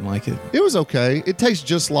 And you didn't like it. It was okay. It tastes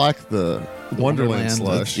just like the Wonderland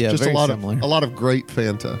slush. Yeah, just very a lot similar. of a lot of great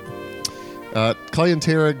Fanta. Clay and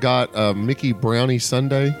Tara got a Mickey Brownie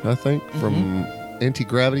Sundae, I think, from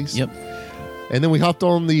Anti-Gravities. Yep. And then we hopped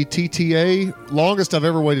on the TTA. Longest I've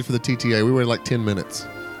ever waited for the TTA. We waited like 10 minutes.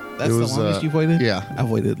 That's It the was, longest you've waited? yeah. I've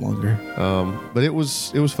waited longer. But it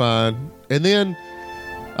was fine. And then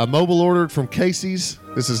I mobile ordered from Casey's.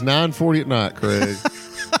 This is 9:40 at night, Craig.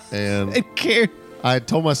 And I had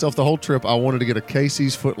told myself the whole trip I wanted to get a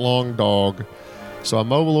Casey's foot-long dog. So I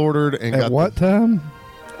mobile ordered and got At what time?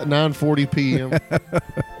 9:40 p.m.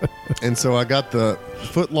 And so I got the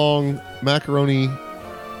foot-long macaroni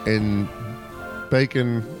and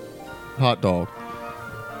bacon hot dog,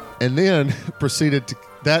 and then proceeded to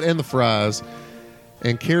that and the fries,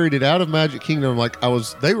 and carried it out of Magic Kingdom.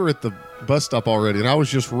 They were at the bus stop already, and I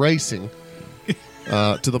was just racing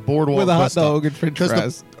to the boardwalk With a hot bus stop. dog and french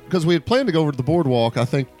fries. Because we had planned to go over to the boardwalk. I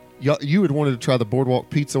think you had wanted to try the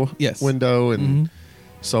boardwalk pizza window, and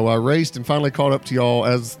so I raced and finally caught up to y'all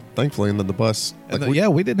as thankfully, and then the bus. We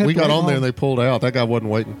didn't have we to got wait on there long. and they pulled out. That guy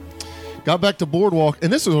wasn't waiting. Got back to boardwalk,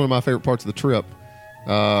 and this was one of my favorite parts of the trip.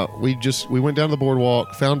 We went down to the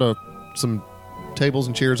boardwalk, found some tables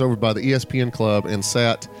and chairs over by the ESPN club, and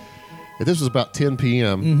sat. This was about 10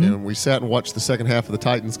 p.m. And we sat and watched the second half of the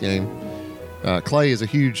Titans game. Clay is a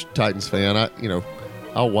huge Titans fan.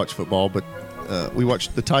 I'll watch football, but we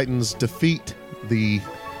watched the Titans defeat the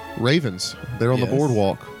Ravens there on the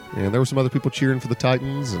boardwalk, and there were some other people cheering for the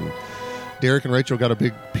Titans, and Derek and Rachel got a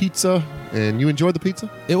big pizza. And you enjoyed the pizza?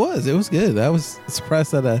 It was good. I was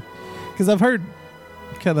surprised that because I've heard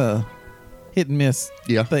kind of hit and miss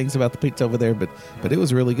things about the pizza over there, but it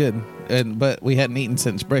was really good. But we hadn't eaten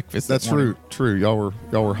since breakfast. That's true. Y'all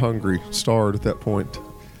were hungry, starved at that point.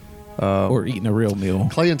 Or eating a real meal.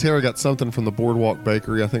 Clay and Tara got something from the Boardwalk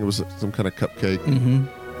Bakery. I think it was some kind of cupcake.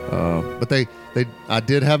 But I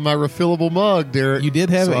did have my refillable mug, Derek. You did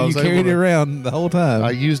have so it. You carried it around the whole time.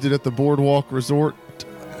 I used it at the Boardwalk Resort,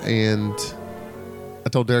 and I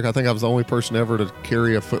told Derek I think I was the only person ever to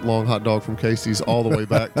carry a foot-long hot dog from Casey's all the way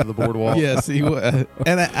back to the Boardwalk. Yes, you would.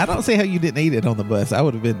 And I don't see how you didn't eat it on the bus. I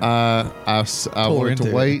would have been. I wanted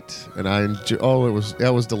to wait, and I enjoyed. Oh,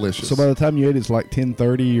 that was delicious. So by the time you ate, it's like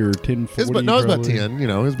 10:30 or 10:40. It was about 10.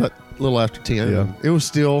 It was about a little after 10. Yeah. It was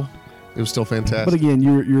still fantastic. But again,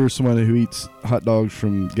 you're someone who eats hot dogs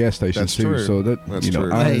from gas stations That's too. true. So That's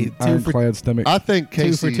true. Ironclad stomach. I think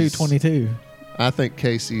 2 for Casey's $2.22. I think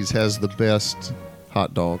Casey's has the best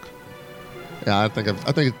hot dog. Yeah, I think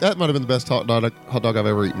that might have been the best hot dog I've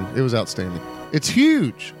ever eaten. It was outstanding. It's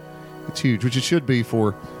huge, which it should be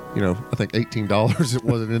for, I think $18. It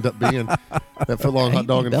was. It ended up being that foot-long hot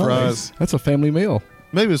dog and $18. fries. That's a family meal.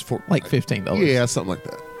 Maybe it was for Like $15. Yeah, something like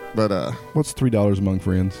that. But What's $3 among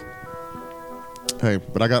friends? hey,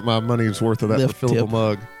 but I got my money's worth of that Lift refillable tip.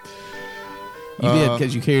 mug. You did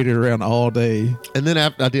because you carried it around all day. And then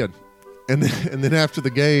I did, and then after the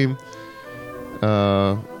game,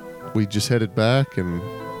 we just headed back, and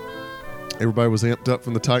everybody was amped up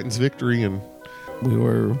from the Titans' victory. And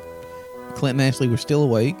Clint and Ashley were still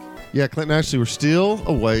awake. yeah, Clint and Ashley were still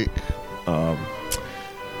awake.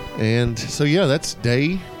 And so that's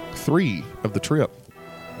day 3 of the trip.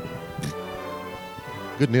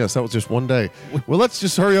 Goodness, that was just one day. Well, let's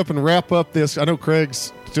just hurry up and wrap up this. I know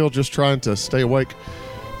Craig's still just trying to stay awake.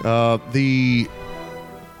 Now,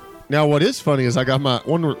 what is funny is I got my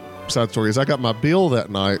bill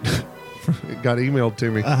that night. It got emailed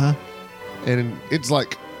to me, and it's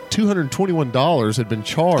like $221 had been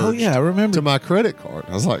charged. Oh yeah, I remember. to my credit card.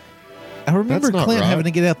 I was like, I remember That's not Clint right. having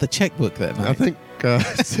to get out the checkbook that night. I think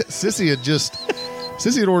Sissy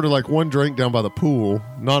had ordered like one drink down by the pool,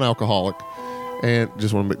 non-alcoholic, and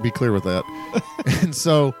just want to be clear with that. And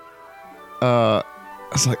so I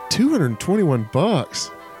was like,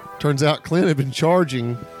 $221. Turns out Clint had been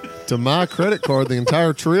charging to my credit card the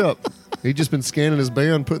entire trip. He'd just been scanning his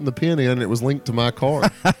band, putting the pin in, and it was linked to my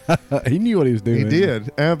card. He knew what he was doing. He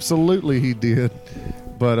did. Absolutely, he did.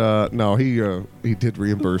 But no, he did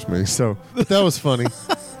reimburse me. So that was funny.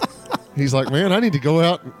 He's like, man, I need to go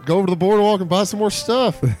over to the boardwalk and buy some more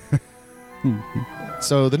stuff.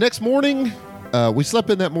 So the next morning, we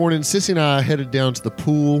slept in that morning. Sissy and I headed down to the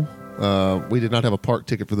pool. We did not have a park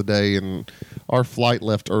ticket for the day, and our flight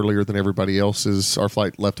left earlier than everybody else's. Our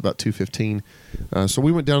flight left about 2:15. So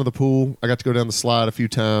we went down to the pool. I got to go down the slide a few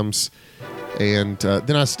times. And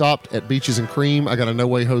then I stopped at Beaches and Cream. I got a No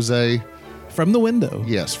Way Jose. from the window.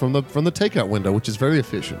 Yes, from the takeout window, which is very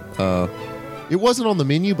efficient. It wasn't on the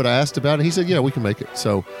menu, but I asked about it. He said, "Yeah, we can make it."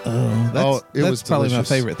 So, That's was probably delicious.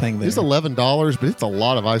 my favorite thing there. It's $11, but it's a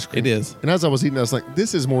lot of ice cream. It is. And as I was eating, I was like,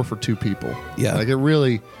 "This is more for 2 people." Yeah. like it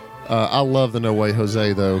really. I love the No Way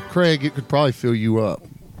Jose though, Craig. It could probably fill you up.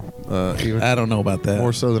 Even I don't know about that.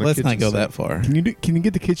 More so than a Let's not kitchen go sink. that far. Can you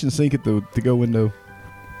get the kitchen sink at the to-go window?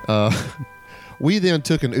 We then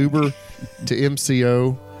took an Uber to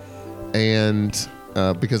MCO, and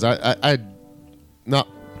because I'd not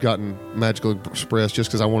gotten Magical Express just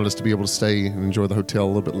because I wanted us to be able to stay and enjoy the hotel a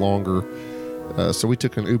little bit longer. So we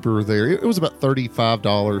took an Uber there. It was about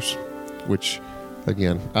 $35, which,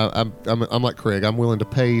 again, I'm like Craig. I'm willing to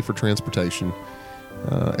pay for transportation.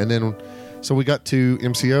 And then, so we got to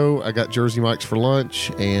MCO. I got Jersey Mike's for lunch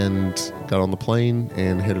and got on the plane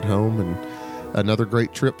and headed home. And another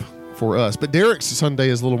great trip for us. But Derek's Sunday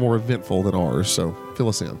is a little more eventful than ours, so fill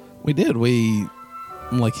us in. We did. We,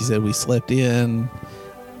 like you said, we slept in.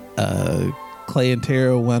 Clay and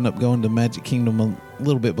Tara wound up going to Magic Kingdom a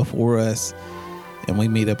little bit before us, and we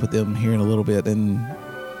meet up with them here in a little bit.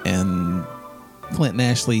 And Clint and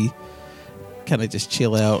Ashley kind of just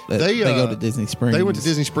chill out. They go to Disney Springs. They went to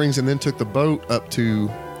Disney Springs and then took the boat up to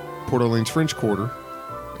Port Orleans French Quarter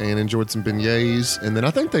and enjoyed some beignets. And then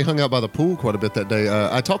I think they hung out by the pool quite a bit that day.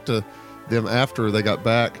 I talked to them after they got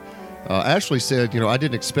back. Ashley said, I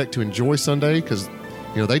didn't expect to enjoy Sunday because,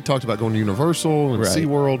 they talked about going to Universal and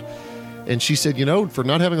SeaWorld. And she said, for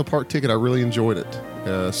not having a park ticket, I really enjoyed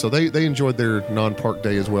it. So they enjoyed their non-park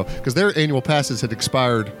day as well because their annual passes had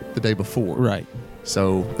expired the day before. Right.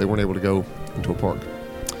 So they weren't able to go into a park.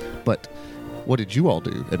 But what did you all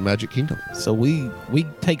do at Magic Kingdom? So we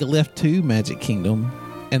take a left to Magic Kingdom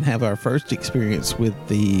and have our first experience with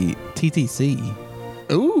the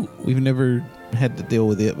TTC. Ooh. We've never had to deal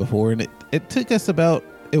with it before, and it took us about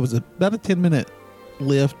a 10-minute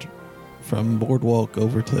lift from Boardwalk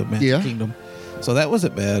over to Magic Kingdom. So that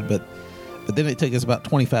wasn't bad, but then it took us about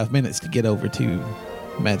 25 minutes to get over to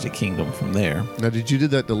Magic Kingdom from there. Now, did you do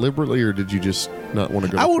that deliberately, or did you just not want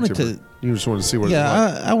to go? You just wanted to see what it was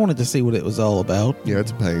like? I wanted to see what it was all about. Yeah,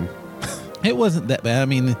 it's a pain. It wasn't that bad. I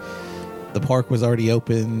mean, the park was already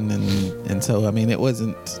open, and so, I mean, it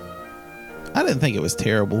wasn't... I didn't think it was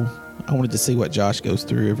terrible. I wanted to see what Josh goes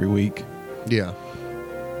through every week. Yeah.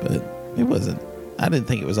 But it wasn't... I didn't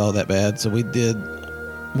think it was all that bad. So we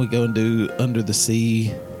go and do Under the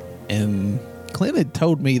Sea, and Clint had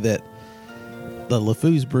told me that the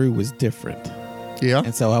LeFou's brew was different. Yeah.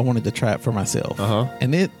 And so I wanted to try it for myself. Uh-huh.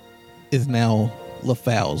 And it is now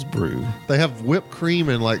LeFou's brew. They have whipped cream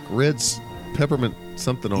and like red peppermint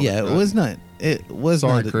something on it. Yeah, it was not. It was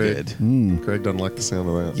Sorry, not Craig. good. Craig doesn't like the sound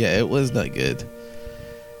of that. Yeah, it was not good.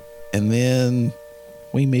 And then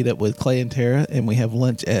we meet up with Clay and Tara, and we have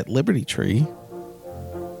lunch at Liberty Tree.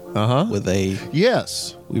 With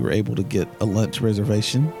Yes. We were able to get a lunch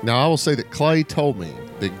reservation. Now, I will say that Clay told me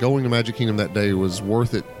that going to Magic Kingdom that day was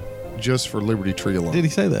worth it just for Liberty Tree alone. Did he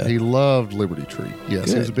say that? He loved Liberty Tree. Yes,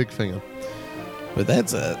 Good. he was a big fan. But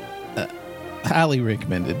that's a highly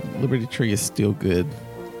recommended. Liberty Tree is still good.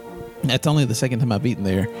 That's only the second time I've eaten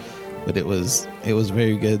there, but it was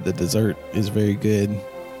very good. The dessert is very good,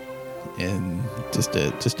 and just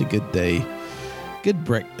a good day. Good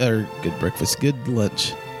breakfast, good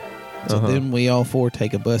lunch. So then we all four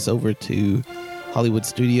take a bus over to Hollywood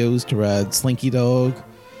Studios to ride Slinky Dog,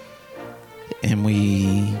 and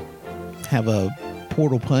we have a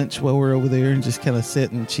portal punch while we're over there and just kind of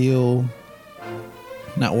sit and chill,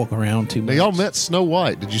 not walk around too much. Now, y'all met Snow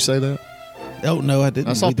White. Did you say that? Oh, no, I didn't.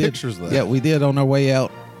 I saw pictures of that. Yeah, we did on our way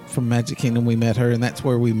out from Magic Kingdom. We met her, and that's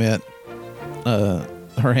where we met.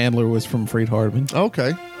 Her handler was from Freed Hardman.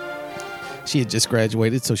 Okay. She had just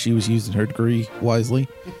graduated, so she was using her degree wisely.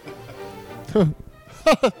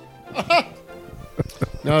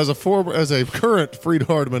 Now, as a current Freed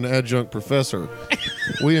Hardman adjunct professor,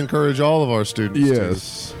 we encourage all of our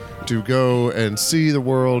students to go and see the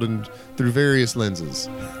world and through various lenses.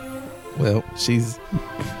 Well, she's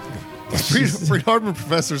Freed Hardman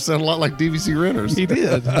professors sound a lot like DVC renters. He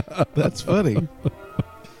did. That's funny.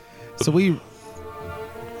 So we,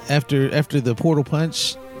 after the portal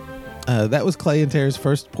punch, that was Clay and Tara's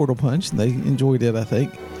first portal punch, and they enjoyed it, I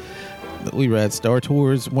think. We ride Star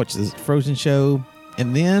Tours, watched the Frozen show,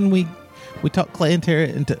 and then we talked Clay and Tara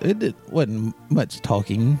into it. It wasn't much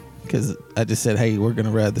talking because I just said, "Hey, we're going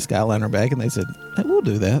to ride the Skyliner back," and they said, "Hey, we'll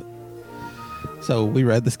do that." So we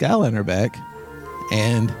ride the Skyliner back,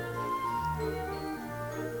 and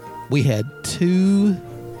we had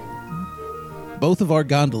both of our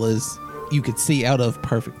gondolas you could see out of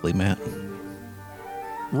perfectly, Matt.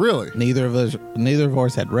 Really? Neither of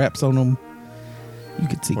ours had wraps on them. You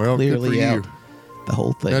could see clearly out the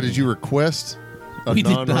whole thing. Now, did you request a We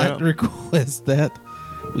did non-wrap? not request that.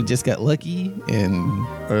 We just got lucky and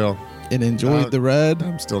enjoyed the ride.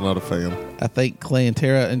 I'm still not a fan. I think Clay and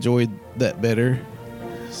Tara enjoyed that better.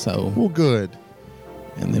 So, Well, good.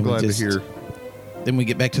 and then I'm glad we to hear. Then we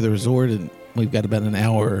get back to the resort, and we've got about an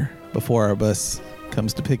hour before our bus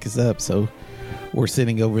comes to pick us up. So we're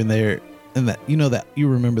sitting over in there, and you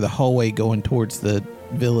remember the hallway going towards the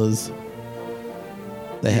villas.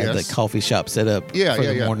 They had Yes. the coffee shop set up for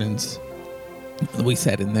the mornings. We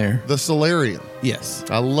sat in there. The Solarium. Yes.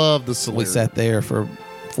 I love the Solarium. We sat there for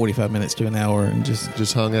 45 minutes to an hour and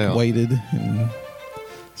just hung out. waited. And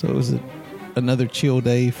so it was another chill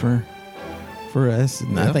day for us.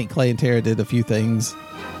 And Yeah. I think Clay and Tara did a few things.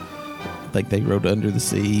 I think they rode Under the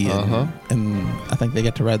Sea. And I think they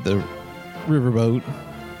got to ride the riverboat.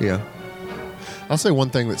 Yeah. I'll say one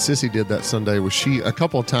thing that Sissy did that Sunday was she, a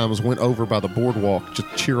couple of times, went over by the boardwalk to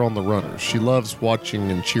cheer on the runners. She loves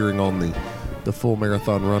watching and cheering on the full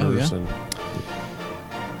marathon runners. yeah? And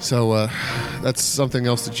so that's something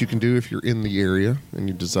else that you can do if you're in the area and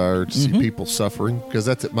you desire to see people suffering, because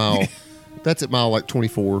that's at mile like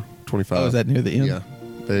 24, 25. Oh, is that near the end? Yeah.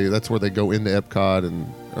 That's where they go into Epcot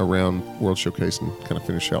and around World Showcase and kind of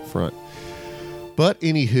finish out front. But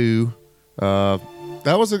anywho,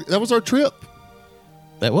 that was our trip.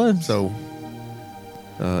 That was. So,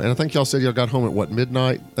 and I think y'all said y'all got home at what,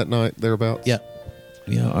 midnight that night, thereabouts? Yeah.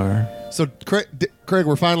 Yeah, So, Craig,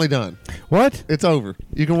 we're finally done. What? It's over.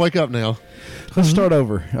 You can wake up now. Let's start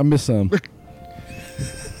over. I missed some.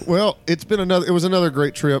 Well, it was another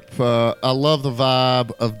great trip. I love the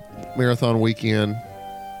vibe of Marathon Weekend.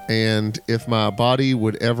 And if my body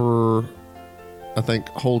would ever, I think,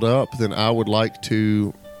 hold up, then I would like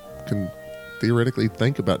to theoretically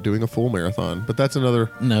think about doing a full marathon. But that's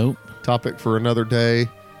another Nope. topic for another day.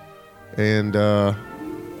 And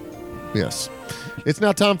yes, it's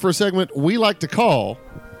now time for a segment we like to call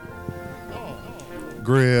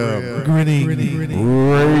Grim.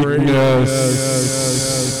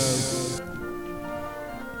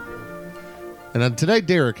 And today,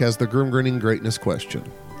 Derek has the Grim Grinning Greatness question.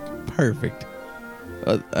 Perfect.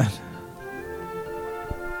 I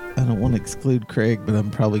don't want to exclude Craig, but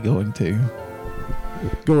I'm probably going to.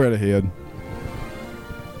 Go right ahead.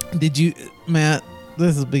 Did you, Matt?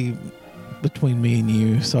 This will be between me and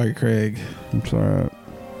you. Sorry, Craig. I'm sorry.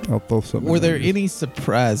 I'll throw something. Were there in. any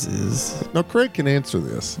surprises? Now, Craig can answer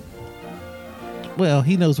this. Well,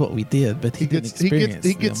 he knows what we did, but he didn't experience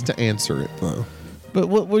he gets them. to answer it though. But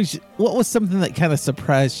what was something that kind of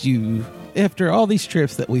surprised you after all these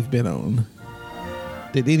trips that we've been on?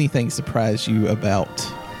 Did anything surprise you about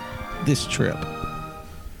this trip?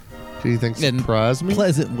 Do you think And surprised me?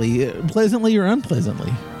 Pleasantly or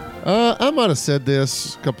unpleasantly? I might have said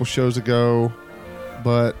this a couple shows ago,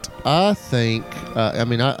 but I think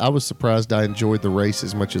I was surprised I enjoyed the race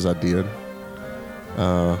as much as I did.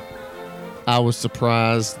 I was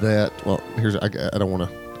surprised that I don't want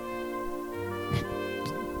to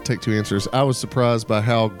take two answers. I was surprised by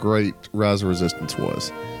how great Rise of Resistance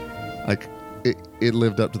was. Like it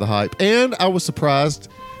lived up to the hype, and I was surprised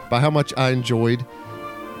by how much I enjoyed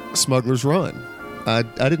Smuggler's Run. I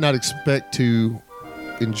did not expect to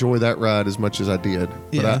enjoy that ride as much as I did,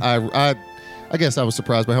 Yeah. but I guess I was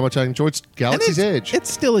surprised by how much I enjoyed Galaxy's Edge.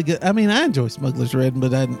 It's still a good. I mean, I enjoy Smuggler's Run,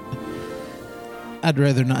 but I'd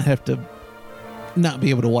rather not have to not be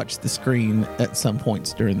able to watch the screen at some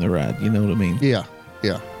points during the ride. You know what I mean? Yeah.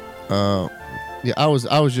 I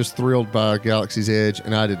was just thrilled by Galaxy's Edge,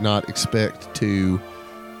 and I did not expect to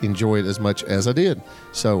enjoy it as much as I did.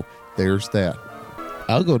 So there's that.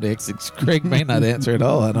 I'll go next. Craig may not answer at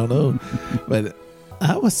all. I don't know, but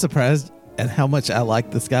I was surprised at how much I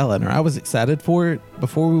liked the Skyliner. I was excited for it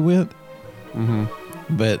before we went,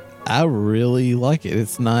 but I really like it.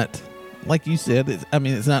 It's not like you said.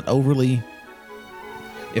 It's not overly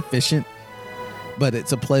efficient, but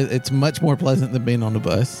it's much more pleasant than being on the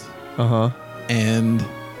bus. And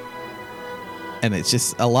it's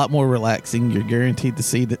just a lot more relaxing. You're guaranteed to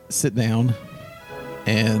sit down,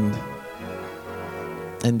 and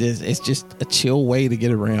it's just a chill way to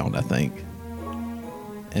get around, I think.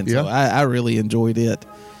 And so I really enjoyed it.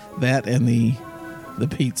 That and the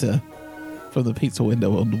pizza from the pizza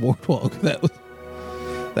window on the boardwalk. That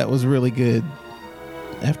was really good.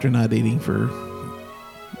 After not eating for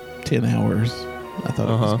 10 hours, I thought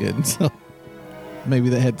it was good. So maybe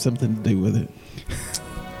that had something to do with it.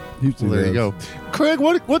 Well, there you go. Craig,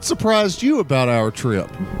 what surprised you about our trip?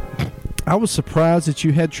 I was surprised that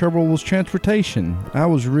you had trouble with transportation. I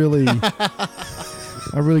was really, I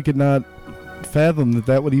really could not fathom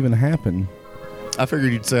that would even happen. I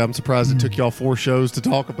figured you'd say I'm surprised it took y'all 4 shows to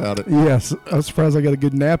talk about it. Yes, I was surprised I got a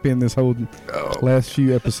good nap in this whole last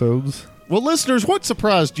few episodes. Well, listeners, what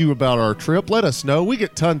surprised you about our trip? Let us know. We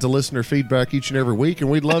get tons of listener feedback each and every week, and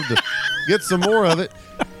we'd love to get some more of it.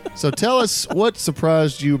 So tell us what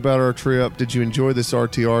surprised you about our trip. Did you enjoy this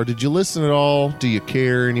RTR? Did you listen at all? Do you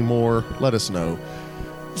care anymore? Let us know.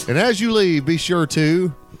 And as you leave, be sure to...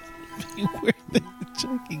 Where the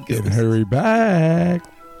junkie goes. And hurry back.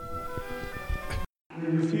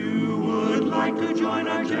 If you would like to join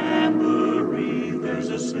our jamboree, there's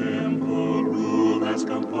a simple rule that's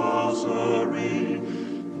compulsory.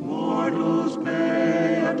 Mortals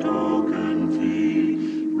pay a token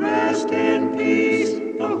fee. Rest in peace,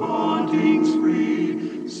 the haunting's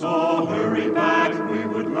free. So hurry back, we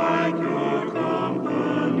would like your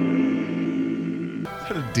company. Is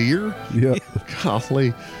that a deer? Yeah.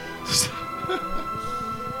 Golly.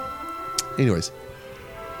 Anyways,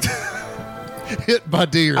 hit by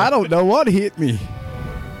deer. I don't know what hit me.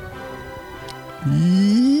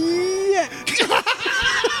 Yeah.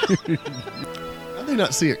 I did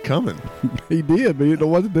not see it coming. He did, but he didn't know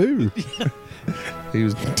what to do. He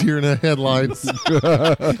was deer in the headlights.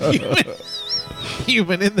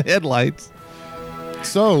 Human in the headlights.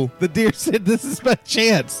 So The deer said, "This is my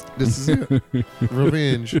chance." this is it.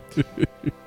 Revenge.